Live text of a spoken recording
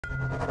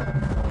Hey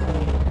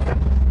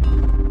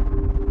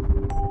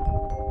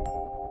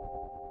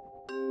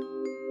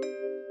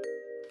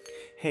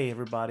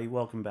everybody,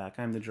 welcome back.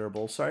 I'm the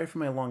Gerbil. Sorry for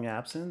my long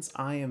absence.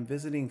 I am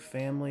visiting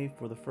family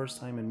for the first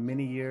time in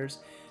many years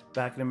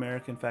back in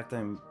America. In fact,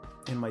 I'm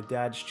in my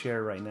dad's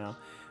chair right now.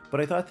 But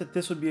I thought that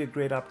this would be a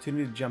great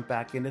opportunity to jump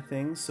back into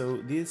things. So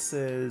this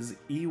is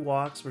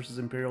Ewoks versus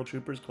Imperial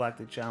Troopers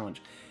Galactic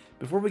Challenge.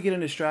 Before we get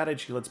into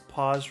strategy, let's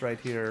pause right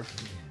here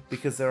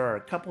because there are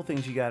a couple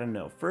things you got to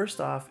know. First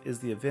off is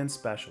the event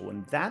special.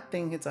 When that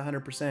thing hits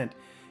 100%,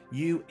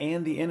 you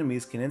and the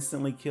enemies can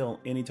instantly kill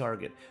any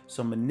target.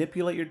 So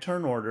manipulate your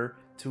turn order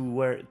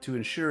to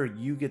ensure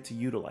you get to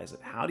utilize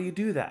it. How do you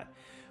do that?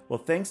 Well,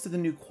 thanks to the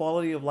new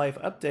quality of life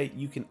update,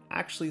 you can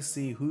actually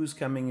see who's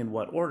coming in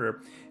what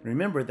order. And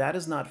remember, that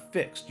is not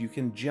fixed. You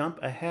can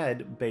jump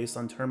ahead based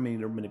on turn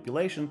meter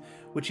manipulation,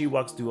 which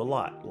Ewoks do a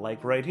lot,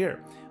 like right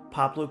here.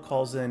 Paploo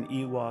calls in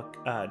Ewok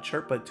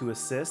Chirpa to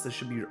assist. This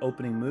should be your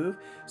opening move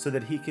so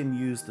that he can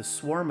use the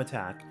swarm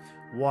attack.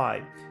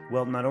 Why?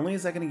 Well, not only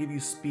is that going to give you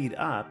speed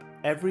up,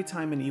 every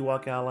time an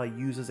Ewok ally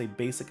uses a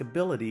basic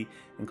ability,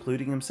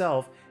 including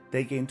himself,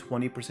 they gain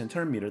 20%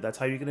 turn meter. That's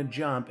how you're going to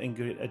jump and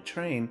get a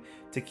train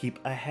to keep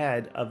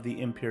ahead of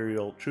the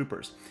Imperial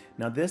troopers.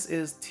 Now, this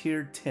is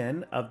tier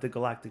 10 of the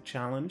Galactic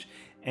Challenge,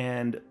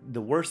 and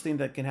the worst thing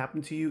that can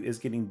happen to you is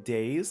getting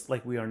dazed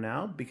like we are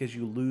now because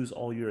you lose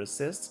all your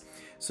assists.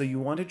 So you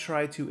want to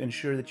try to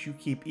ensure that you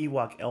keep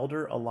Ewok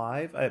Elder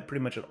alive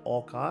pretty much at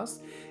all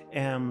costs,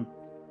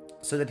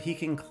 so that he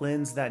can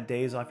cleanse that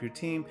daze off your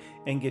team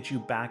and get you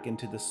back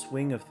into the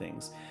swing of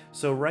things.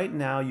 So right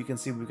now you can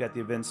see we've got the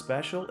event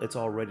special. It's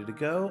all ready to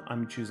go.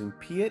 I'm choosing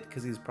Piet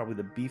because he's probably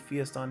the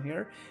beefiest on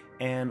here,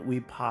 and we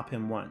pop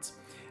him once.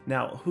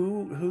 Now,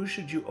 who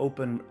should you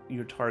open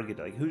your target?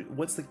 Like,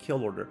 what's the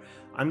kill order?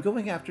 I'm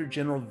going after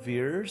General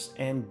Veers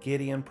and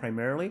Gideon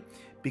primarily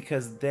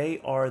because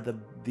they are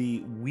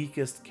the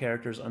weakest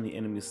characters on the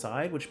enemy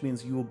side, which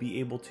means you will be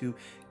able to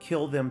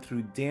kill them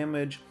through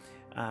damage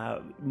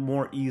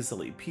more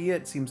easily.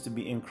 Piet seems to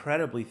be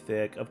incredibly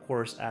thick, of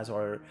course, as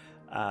our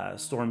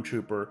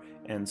Stormtrooper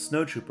and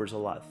Snowtrooper's a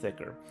lot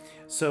thicker.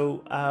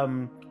 So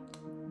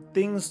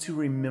things to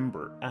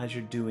remember as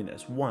you're doing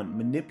this. 1,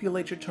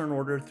 manipulate your turn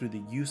order through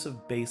the use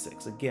of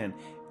basics. Again,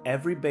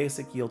 every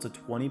basic yields a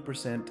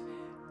 20%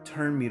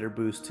 turn meter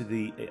boost to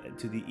the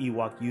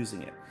Ewok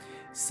using it.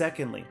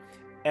 Secondly,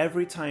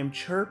 every time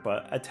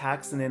Chirpa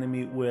attacks an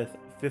enemy with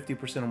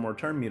 50% or more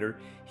turn meter,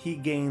 he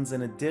gains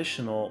an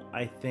additional,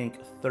 I think,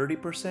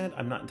 30%.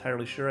 I'm not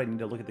entirely sure. I need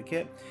to look at the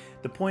kit.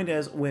 The point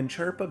is, when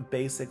Chirpa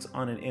basics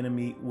on an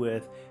enemy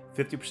with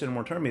 50% or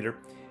more turn meter,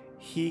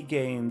 he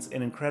gains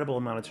an incredible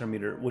amount of turn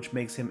meter, which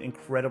makes him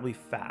incredibly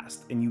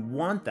fast. And you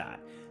want that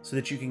so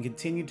that you can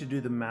continue to do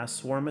the mass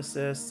swarm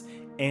assists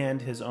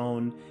and his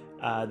own,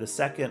 the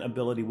second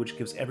ability, which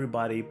gives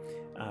everybody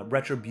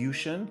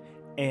retribution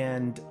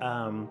and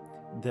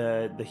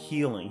the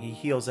healing. He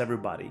heals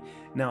everybody.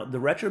 Now, the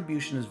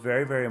retribution is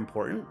very, very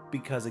important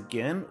because,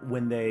 again,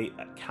 when they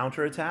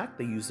counterattack,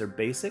 they use their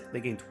basic,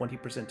 they gain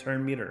 20%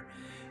 turn meter.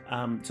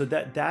 So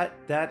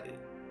that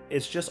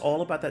is just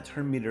all about that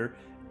turn meter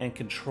and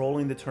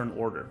controlling the turn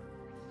order.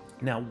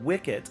 Now,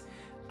 Wicket,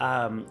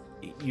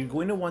 you're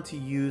going to want to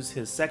use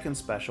his second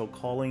special,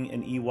 calling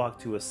an Ewok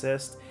to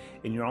assist,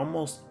 and you're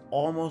almost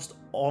always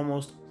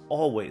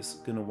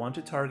going to want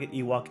to target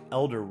Ewok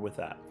Elder with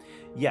that.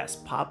 Yes,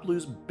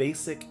 Paploo's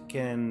basic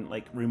can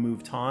like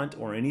remove taunt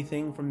or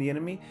anything from the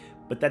enemy,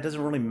 but that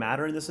doesn't really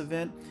matter in this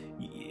event.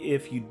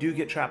 If you do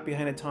get trapped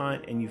behind a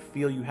taunt and you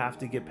feel you have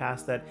to get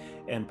past that,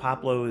 and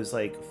Paploo is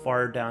like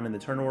far down in the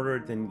turn order,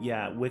 then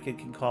yeah, Wicket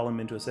can call him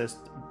into assist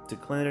to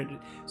clean it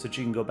so that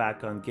you can go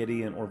back on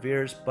Gideon or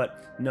Veers.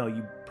 But no,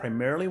 you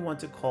primarily want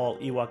to call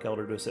Ewok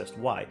Elder to assist.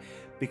 Why?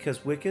 Because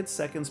Wicket's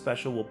second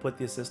special will put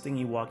the assisting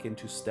Ewok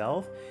into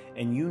stealth,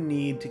 and you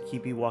need to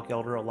keep Ewok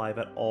Elder alive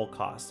at all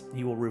costs.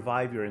 He will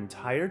revive your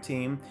entire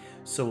team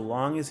so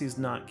long as he's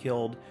not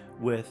killed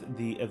with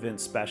the event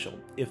special.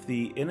 If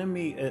the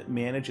enemy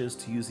manages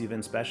to use the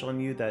event special on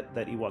you, that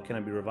Ewok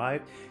cannot be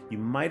revived, you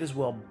might as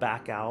well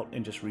back out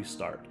and just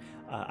restart.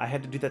 I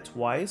had to do that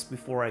twice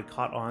before I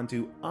caught on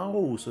to,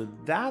 oh, so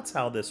that's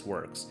how this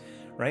works,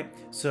 right?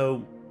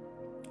 So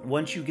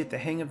once you get the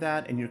hang of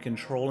that and you're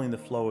controlling the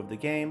flow of the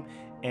game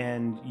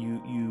and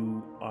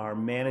you are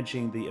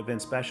managing the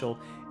event special,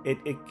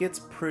 it gets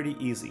pretty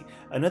easy.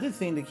 Another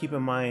thing to keep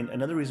in mind,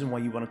 another reason why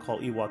you want to call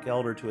Ewok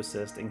Elder to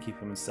assist and keep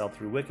him in stealth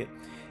through Wicket,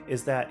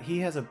 is that he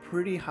has a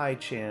pretty high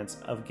chance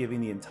of giving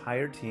the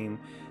entire team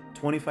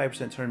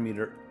 25% turn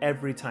meter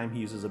every time he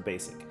uses a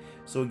basic.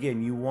 So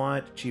again, you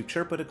want Chief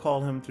Chirpa to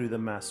call him through the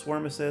mass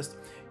swarm assist,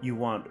 you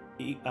want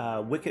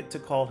Wicket to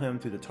call him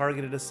through the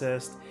targeted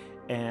assist,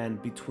 and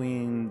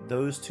between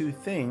those two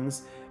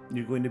things,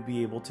 you're going to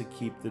be able to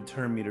keep the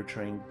turn meter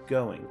train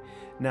going.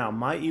 Now,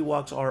 my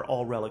Ewoks are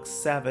all Relic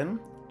 7,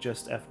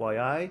 just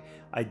FYI.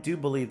 I do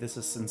believe this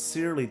is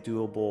sincerely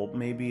doable,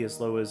 maybe as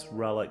low as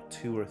Relic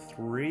 2 or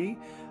 3.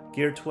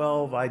 Gear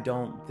 12, I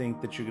don't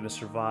think that you're going to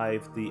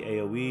survive the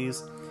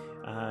AoEs.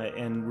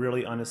 And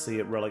really, honestly,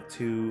 at Relic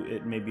 2,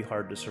 it may be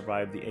hard to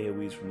survive the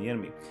AoEs from the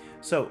enemy.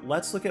 So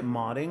let's look at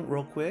modding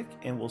real quick,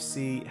 and we'll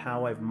see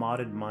how I've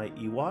modded my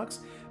Ewoks,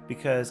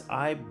 because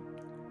I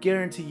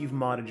guarantee you've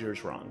modded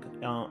yours wrong.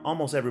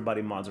 Almost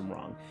everybody mods them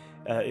wrong.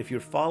 If you're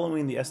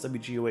following the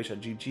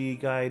SWGOH.GG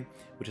guide,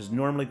 which is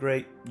normally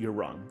great, you're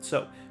wrong.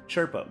 So,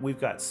 Chirpa, we've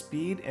got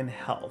speed and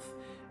health.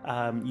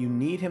 You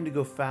need him to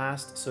go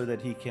fast so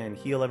that he can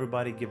heal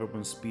everybody, give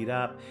everyone speed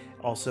up.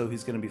 Also,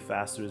 he's going to be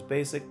fast through his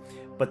basic.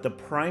 But the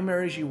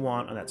primaries you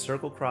want on that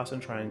circle, cross,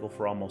 and triangle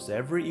for almost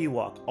every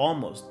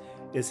Ewok,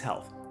 is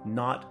health,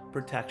 not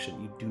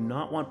protection. You do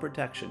not want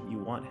protection. You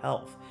want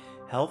health.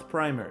 Health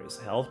primaries,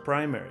 health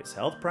primaries,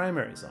 health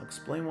primaries. I'll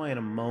explain why in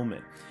a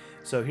moment.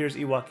 So here's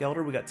Ewok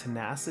Elder. We got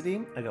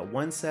Tenacity. I got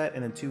 1 set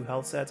and then 2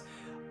 health sets.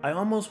 I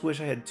almost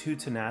wish I had 2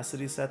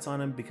 Tenacity sets on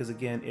him, because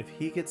again, if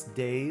he gets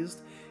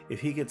dazed,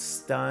 if he gets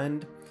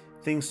stunned,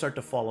 things start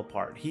to fall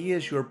apart. He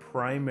is your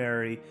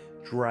primary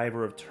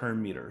driver of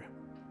turn meter.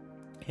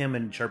 Him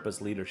and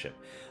Chirpa's leadership.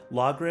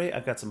 Logray,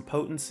 I've got some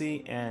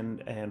potency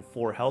and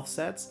 4 health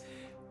sets,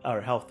 or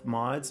health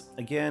mods.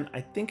 Again, I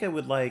think I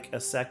would like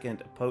a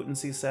second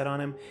potency set on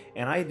him,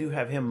 and I do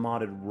have him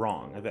modded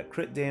wrong. I've got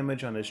crit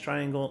damage on his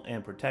triangle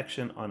and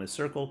protection on his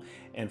circle,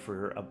 and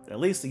for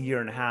at least a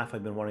year and a half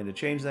I've been wanting to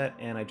change that,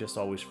 and I just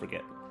always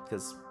forget,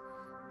 because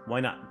why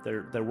not?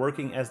 They're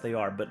working as they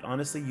are. But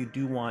honestly, you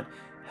do want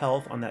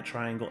health on that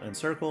triangle and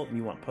circle, and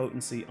you want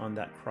potency on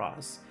that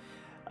cross.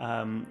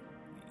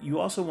 You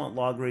also want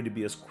Logray to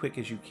be as quick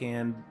as you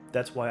can.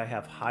 That's why I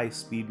have high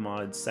speed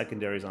modded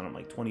secondaries on him,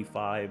 like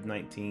 25,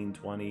 19,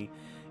 20.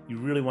 You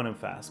really want him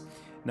fast.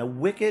 Now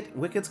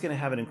Wicket's going to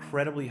have an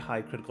incredibly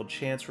high critical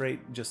chance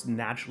rate, just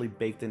naturally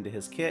baked into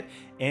his kit,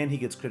 and he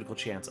gets critical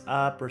chance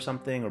up or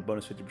something, or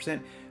bonus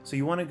 50%. So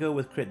you want to go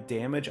with crit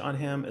damage on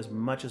him as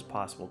much as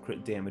possible.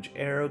 Crit damage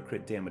arrow,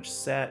 crit damage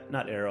set,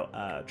 not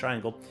arrow,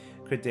 triangle,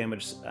 crit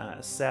damage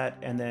set,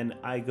 and then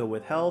I go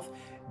with health.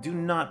 Do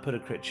not put a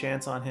crit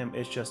chance on him,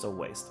 it's just a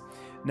waste.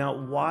 Now,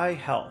 why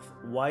health?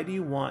 Why do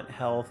you want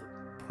health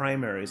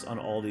primaries on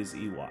all these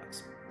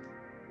Ewoks?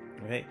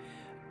 Okay,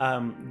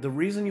 the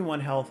reason you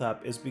want health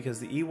up is because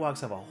the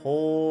Ewoks have a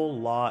whole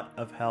lot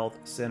of health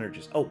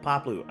synergies. Oh,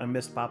 Paploo, I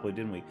missed Paploo,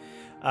 didn't we?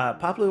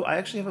 Paploo, I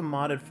actually have him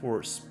modded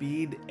for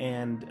speed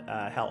and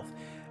health.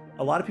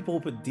 A lot of people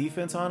will put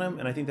defense on him,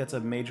 and I think that's a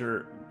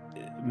major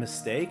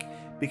mistake,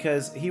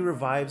 because he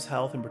revives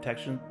health and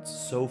protection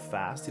so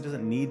fast. He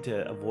doesn't need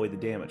to avoid the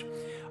damage.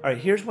 All right,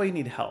 here's why you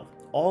need health.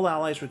 All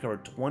allies recover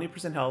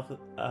 20% health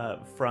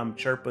from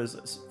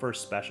Chirpa's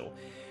first special.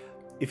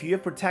 If you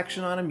have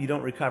protection on him, you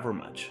don't recover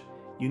much.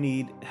 You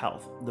need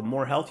health. The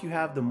more health you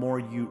have, the more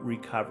you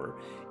recover.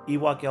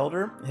 Ewok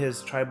Elder,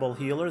 his tribal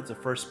healer, it's the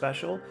first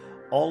special.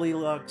 All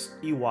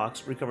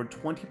Ewoks recover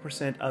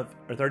 20% of,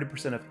 or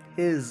 30% of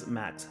his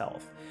max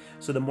health.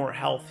 So the more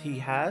health he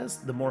has,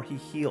 the more he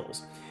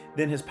heals.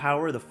 Then his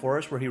power, the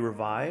forest, where he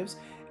revives,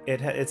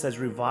 it says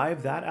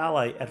revive that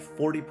ally at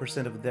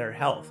 40% of their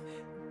health.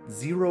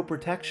 0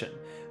 protection.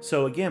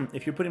 So again,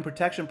 if you're putting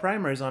protection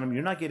primaries on him,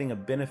 you're not getting a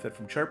benefit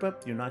from Chirpa,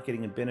 you're not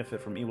getting a benefit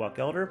from Ewok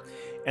Elder.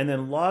 And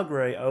then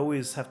Logray, I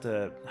always have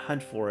to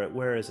hunt for it.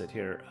 Where is it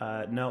here?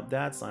 No,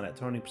 that's not it.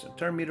 20%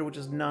 turn meter, which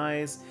is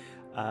nice.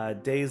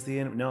 Daze the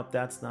enemy. Nope,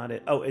 that's not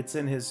it. Oh, it's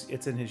in his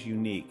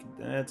unique.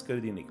 Let's go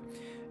to the unique.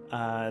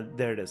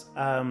 There it is.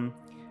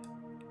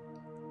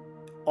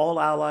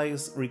 All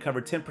allies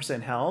recover 10%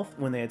 health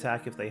when they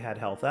attack if they had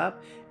health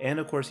up, and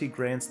of course he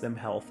grants them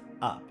health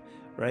up,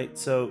 right?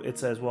 So it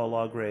says while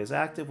Logray is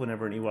active,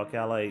 whenever an Ewok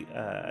ally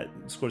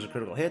scores a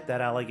critical hit, that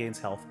ally gains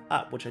health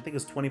up, which I think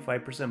is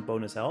 25%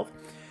 bonus health.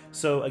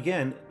 So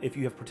again, if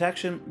you have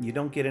protection, you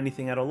don't get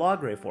anything out of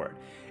Logray for it.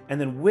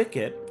 And then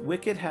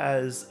Wicket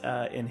has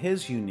in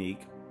his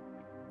unique,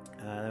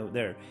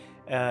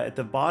 at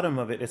the bottom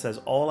of it, it says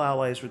all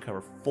allies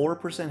recover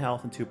 4%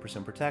 health and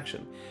 2%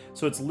 protection.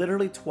 So it's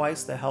literally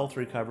twice the health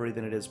recovery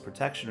than it is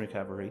protection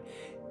recovery.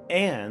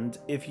 And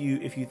if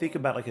you think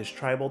about like his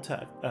tribal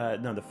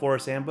the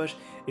forest ambush,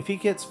 if he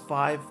gets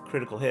 5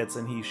 critical hits,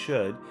 and he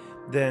should,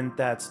 then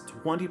that's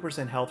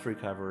 20% health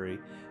recovery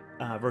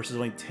versus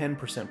only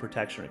 10%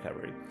 protection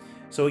recovery.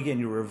 So again,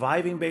 you're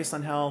reviving based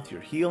on health,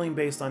 you're healing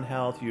based on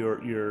health,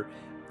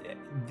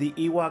 the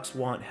Ewoks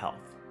want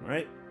health, all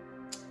right?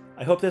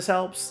 I hope this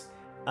helps.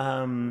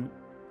 I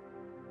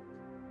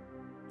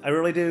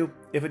really do.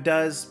 If it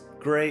does,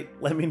 great,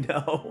 let me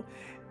know.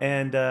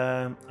 And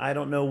I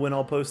don't know when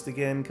I'll post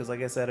again, because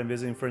like I said, I'm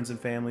visiting friends and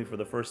family for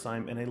the first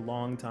time in a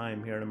long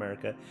time here in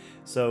America.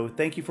 So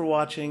thank you for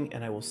watching,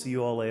 and I will see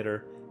you all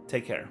later.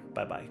 Take care.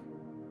 Bye-bye.